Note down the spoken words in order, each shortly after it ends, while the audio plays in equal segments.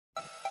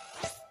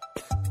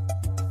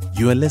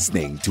You are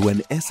listening to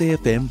an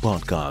SAFM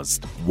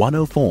podcast,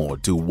 104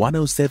 to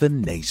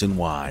 107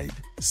 nationwide.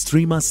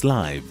 Stream us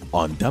live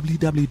on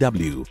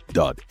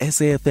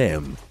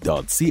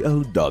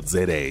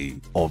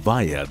www.safm.co.za or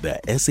via the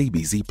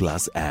SABC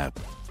Plus app.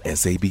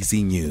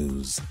 SABC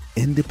News,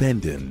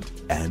 independent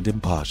and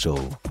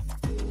impartial.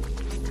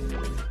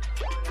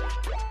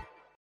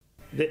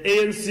 The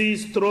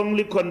ANC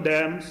strongly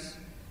condemns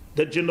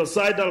the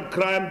genocidal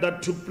crime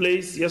that took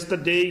place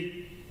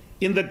yesterday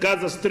in the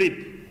Gaza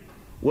Strip,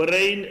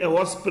 wherein a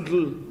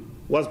hospital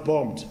was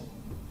bombed.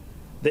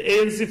 The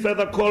ANC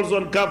further calls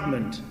on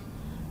government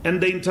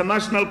and the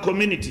international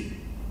community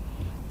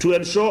to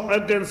ensure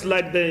organs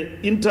like the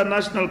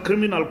International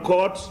Criminal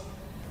Court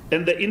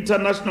and the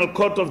International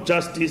Court of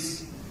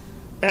Justice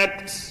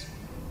act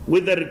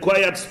with the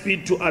required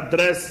speed to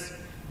address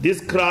these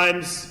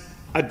crimes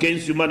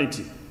against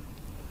humanity.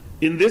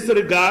 In this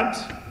regard,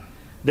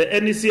 the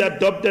NEC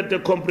adopted a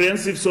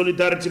comprehensive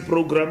solidarity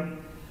program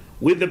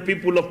with the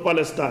people of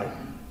Palestine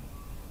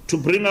to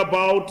bring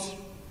about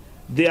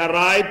their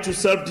right to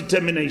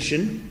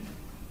self-determination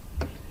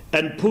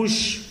and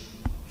push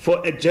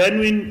for a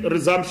genuine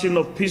resumption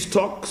of peace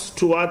talks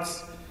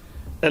towards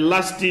a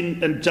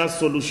lasting and just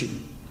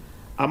solution.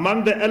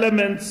 Among the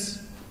elements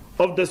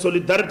of the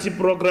solidarity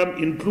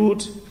program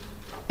include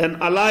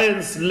an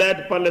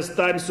alliance-led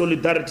Palestine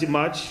Solidarity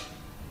March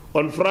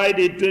on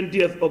Friday,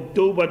 20th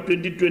October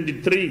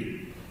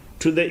 2023,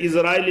 to the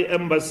Israeli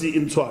Embassy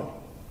in Twan.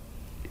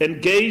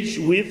 Engage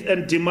with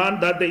and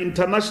demand that the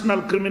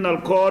International Criminal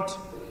Court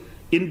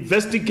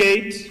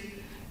investigate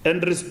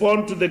and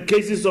respond to the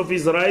cases of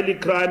Israeli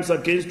crimes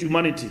against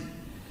humanity,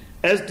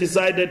 as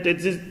decided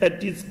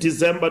at its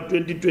December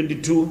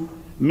 2022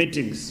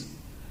 meetings.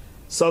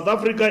 South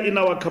Africa, in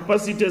our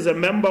capacity as a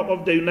member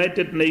of the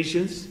United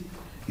Nations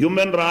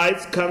Human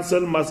Rights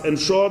Council, must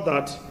ensure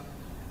that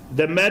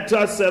the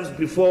matter serves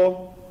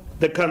before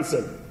the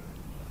Council.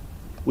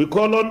 We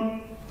call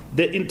on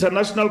the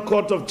International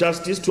Court of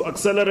Justice to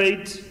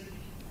accelerate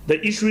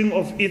the issuing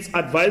of its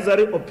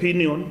advisory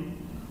opinion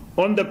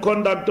on the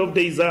conduct of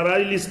the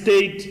Israeli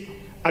state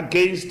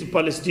against the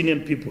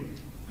Palestinian people.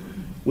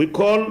 We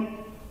call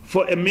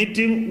for a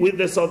meeting with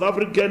the South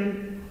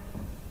African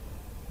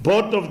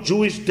Board of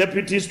Jewish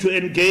Deputies to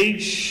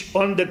engage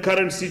on the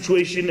current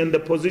situation and the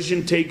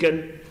position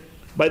taken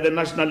by the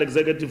National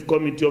Executive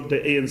Committee of the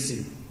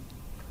ANC.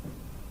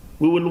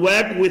 We will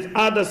work with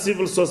other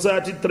civil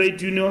society,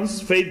 trade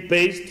unions,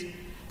 faith-based,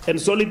 and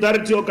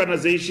solidarity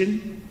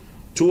organizations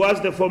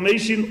towards the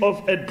formation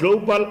of a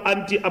global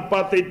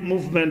anti-apartheid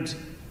movement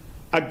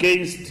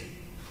against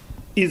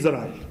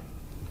Israel.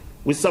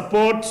 We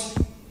support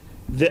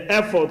the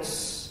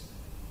efforts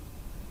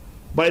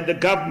by the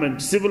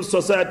government, civil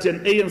society,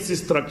 and ANC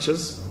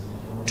structures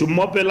to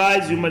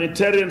mobilize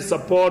humanitarian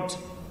support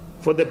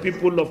for the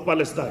people of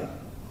Palestine.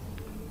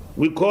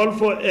 We call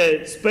for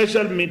a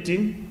special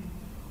meeting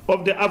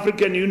of the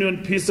African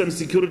Union Peace and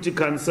Security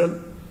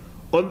Council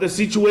on the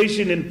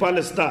situation in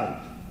Palestine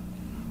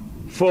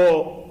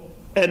for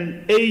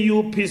an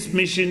AU peace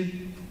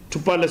mission to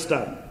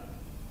Palestine.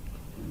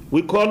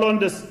 We call on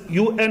the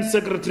UN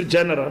Secretary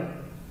General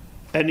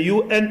and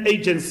UN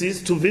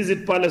agencies to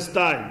visit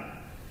Palestine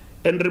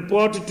and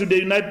report to the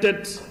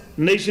United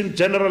Nations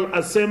General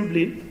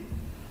Assembly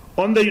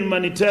on the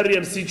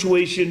humanitarian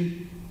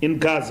situation in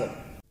Gaza.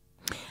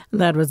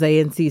 That was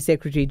ANC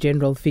Secretary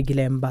General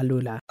Fikile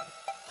Mbalula.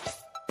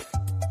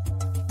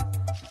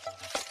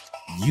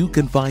 You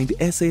can find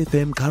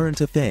SAFM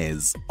Current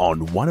Affairs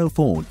on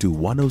 104 to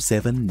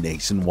 107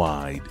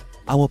 nationwide.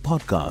 Our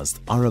podcasts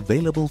are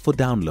available for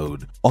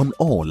download on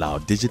all our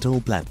digital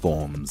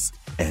platforms.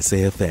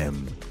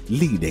 SAFM,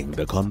 leading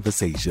the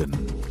conversation.